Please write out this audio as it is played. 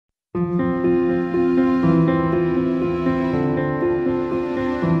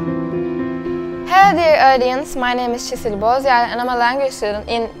audience, my name is ÇİSİL BOZYEL and I'm a language student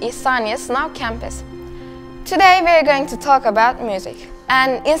in İHSANİYE Sınav campus. Today we're going to talk about music.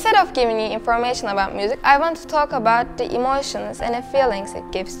 And instead of giving you information about music, I want to talk about the emotions and the feelings it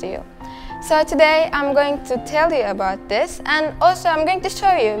gives to you. So today I'm going to tell you about this, and also I'm going to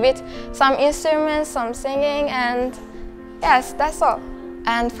show you with some instruments, some singing, and yes, that's all.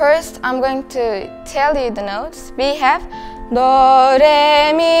 And first I'm going to tell you the notes. We have Do,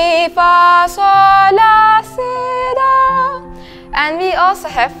 Re, Mi, Fa, Sol, La, Si, Do. And we also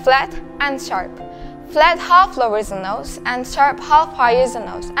have flat and sharp. Flat half lowers the notes and sharp half higher the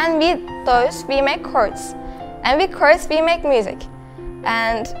notes. And with those we make chords. And with chords we make music.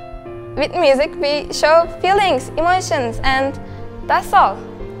 And with music we show feelings, emotions, and that's all.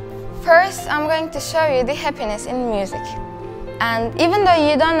 First I'm going to show you the happiness in music. And even though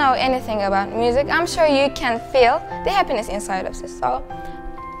you don't know anything about music, I'm sure you can feel the happiness inside of this. So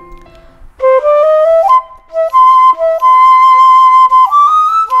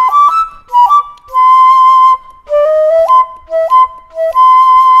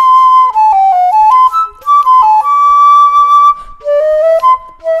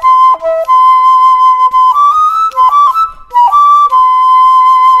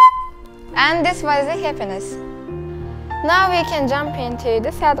and this was the happiness. Now we can jump into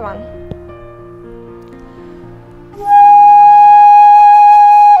the sad one.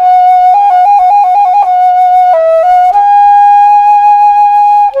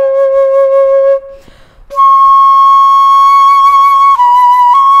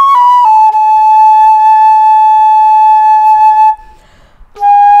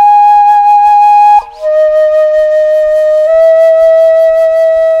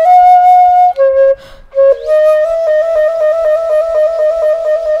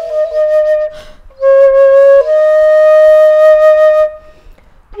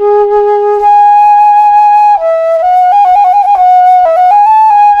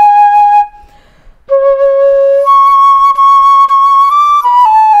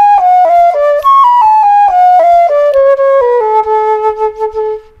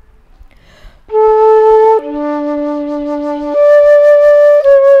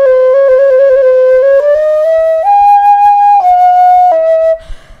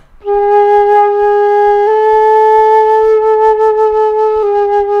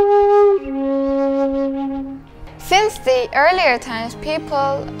 Since the earlier times,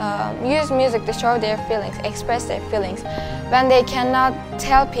 people use music to show their feelings, express their feelings. When they cannot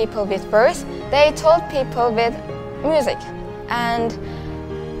tell people with words, they told people with music. And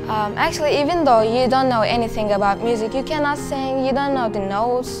actually, even though you don't know anything about music, you cannot sing, you don't know the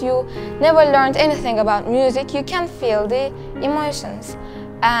notes, you never learned anything about music, you can feel the emotions.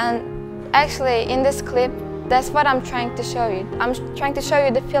 And actually, in this clip, that's what I'm trying to show you. I'm trying to show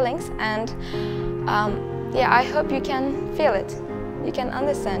you the feelings, and yeah, I hope you can feel it, you can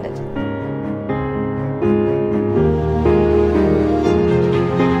understand it.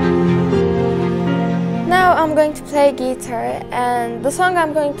 Now I'm going to play guitar, and the song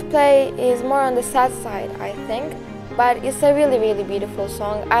I'm going to play is more on the sad side, I think. But it's a really, really beautiful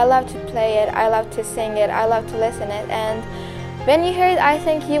song. I love to play it, I love to sing it, I love to listen it, and when you hear it, I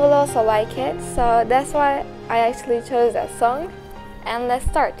think you will also like it. So that's why I actually chose that song. And let's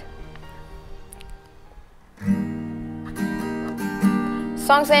start.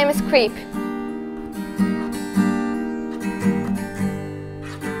 Song's name is Creep.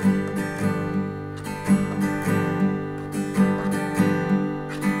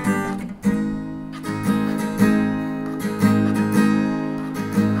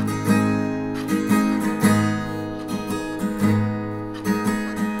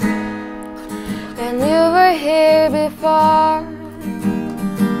 When you were here before,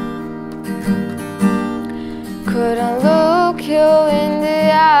 couldn't look you in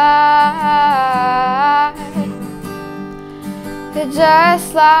the eye. You're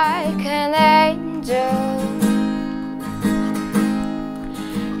just like an angel.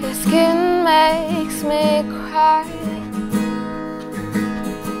 Your skin makes me cry.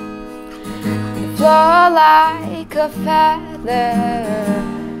 You flow like a feather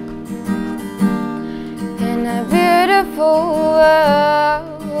in a beautiful world.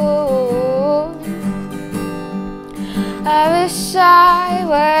 I wish I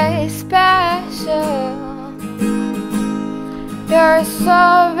were special. You're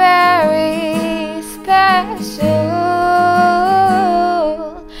so very special,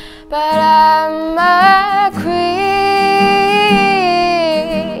 but I'm a creep.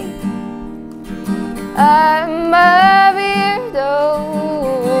 I'm a weirdo.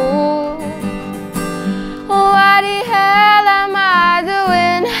 What the hell am I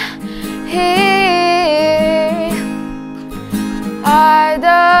doing here?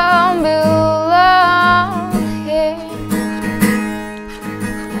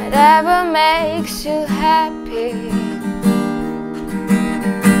 whatever makes you happy,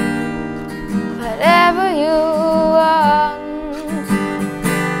 whatever you want.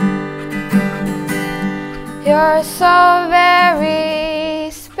 You're so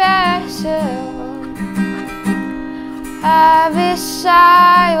very special. I wish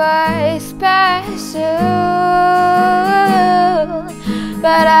I was special,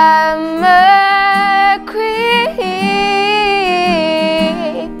 but I'm a creep.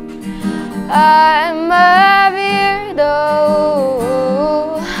 I'm a weirdo.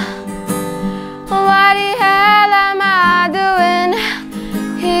 What the hell am I doing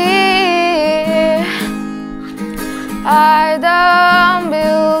here? I don't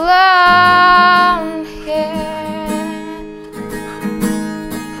belong here.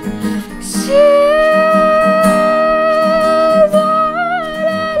 She's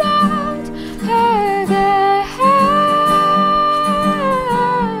running out again.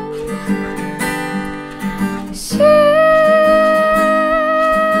 She's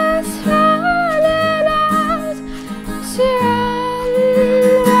running out. She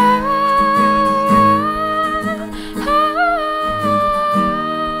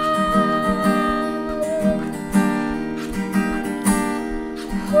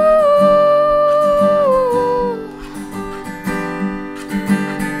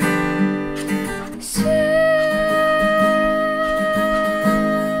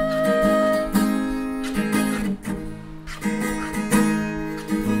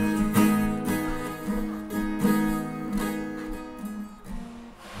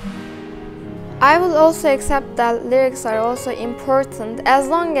I will also accept that lyrics are also important as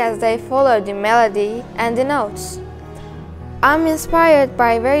long as they follow the melody and the notes. I'm inspired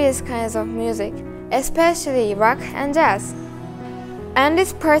by various kinds of music, especially rock and jazz. And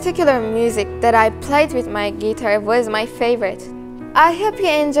this particular music that I played with my guitar was my favorite. I hope you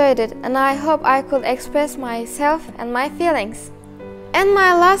enjoyed it, and I hope I could express myself and my feelings. And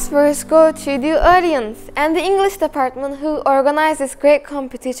my last words go to the audience and the English department who organized this great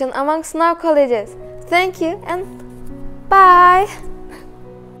competition among Sinav colleges. Thank you and bye!